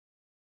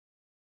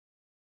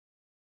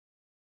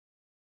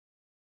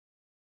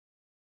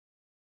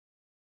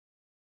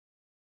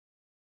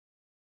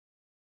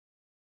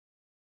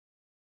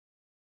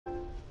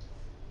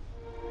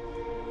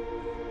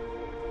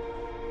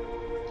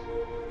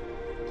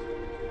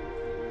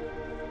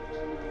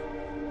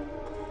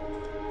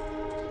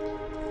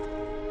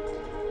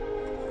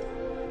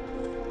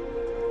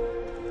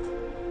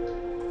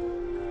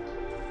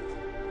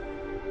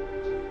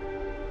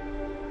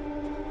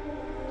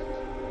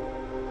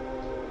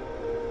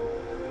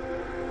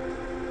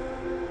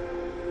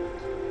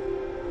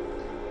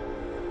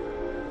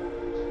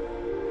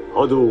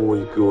波動を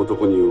行く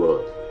男には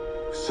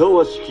ふさ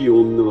わしき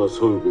女が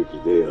添うべき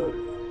である。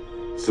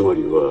つま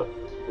りは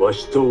わ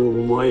しとお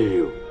前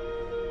よ。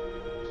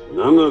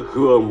長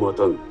くは待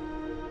たん。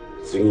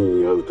次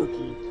に会う時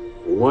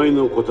お前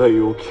の答え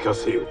を聞か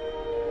せよ。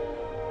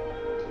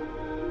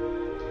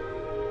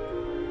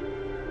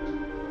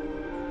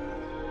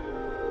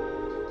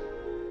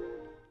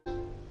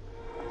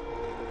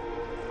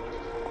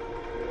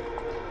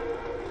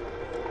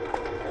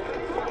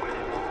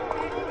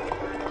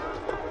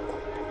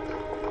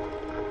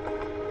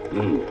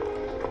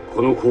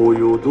この行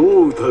為をど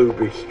う歌う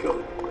べきか、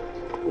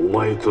お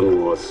前との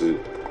明日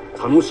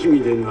楽し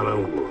みでなら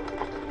んわ。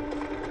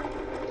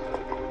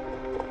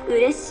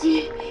嬉し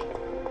い。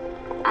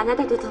あな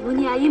たと共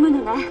に歩む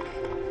のが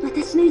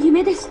私の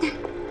夢でした。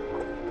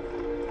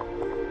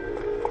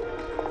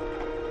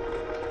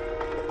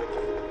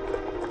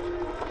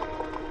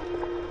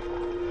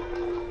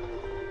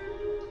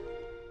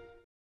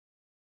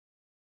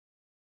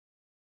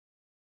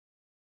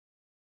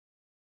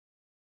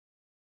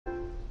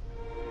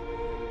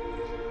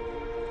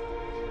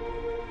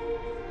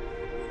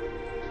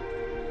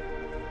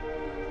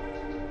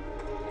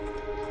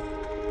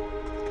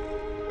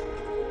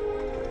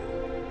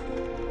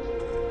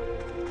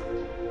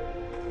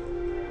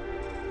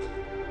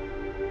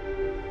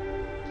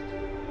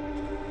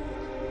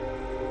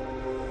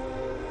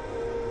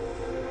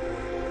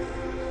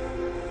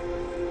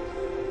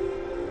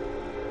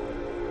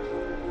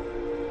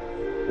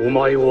お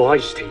前を愛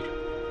している。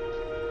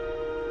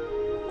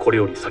これ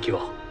より先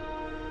は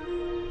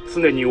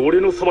常に俺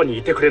のそばに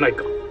いてくれない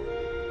か。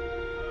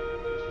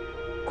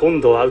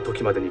今度会う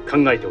時までに考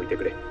えておいて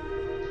くれ。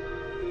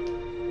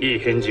いい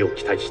返事を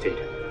期待している。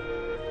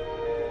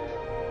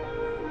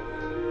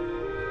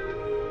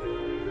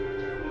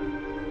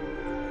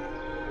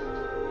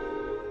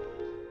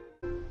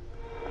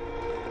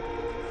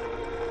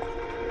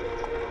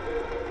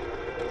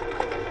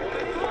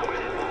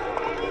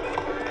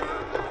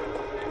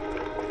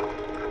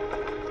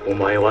お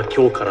前は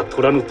今日から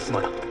虎の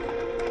妻だ。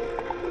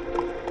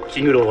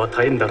気苦労は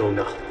大変だろう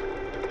が、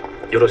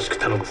よろしく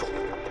頼むぞ。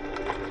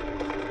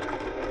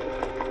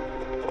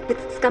ふ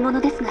つつか者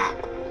ですが、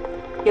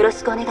よろ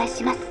しくお願い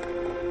します。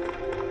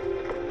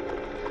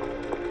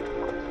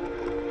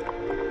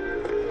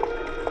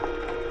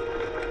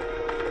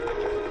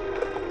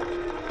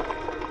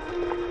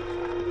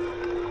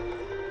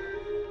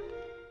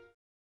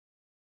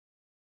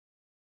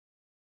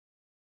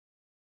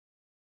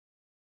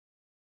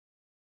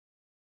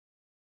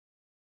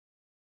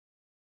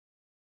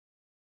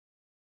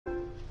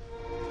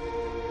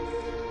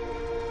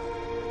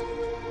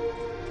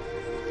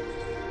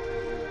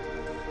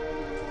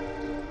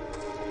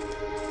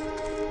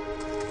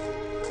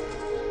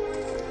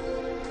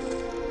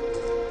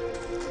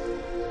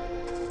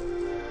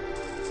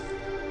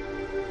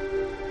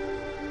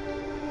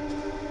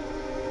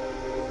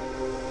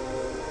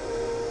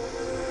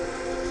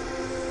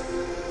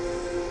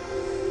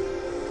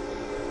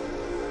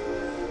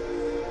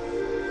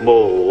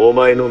もうお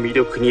前の魅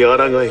力に抗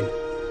えぬ。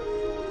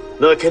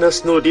なけな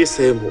しの理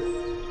性も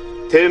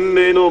天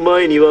命の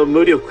前には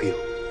無力よ。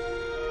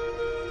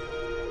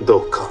ど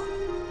うか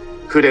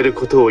触れる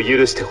ことを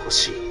許してほ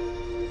しい。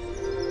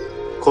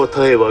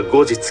答えは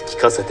後日聞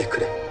かせてく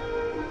れ。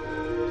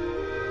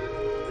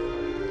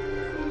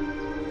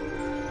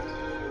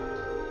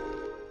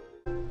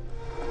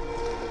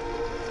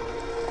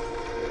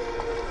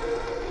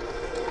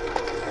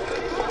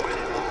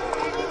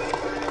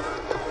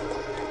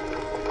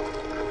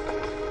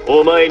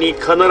お前に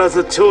必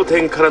ず頂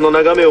点からの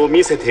眺めを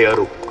見せてや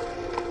ろう。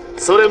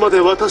それまで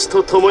私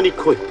と共に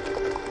来い。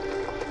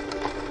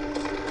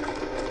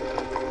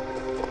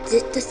ず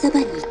っとそば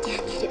にいて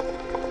あげる。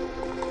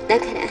だ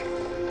か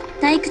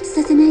ら退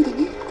屈させないで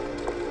ね。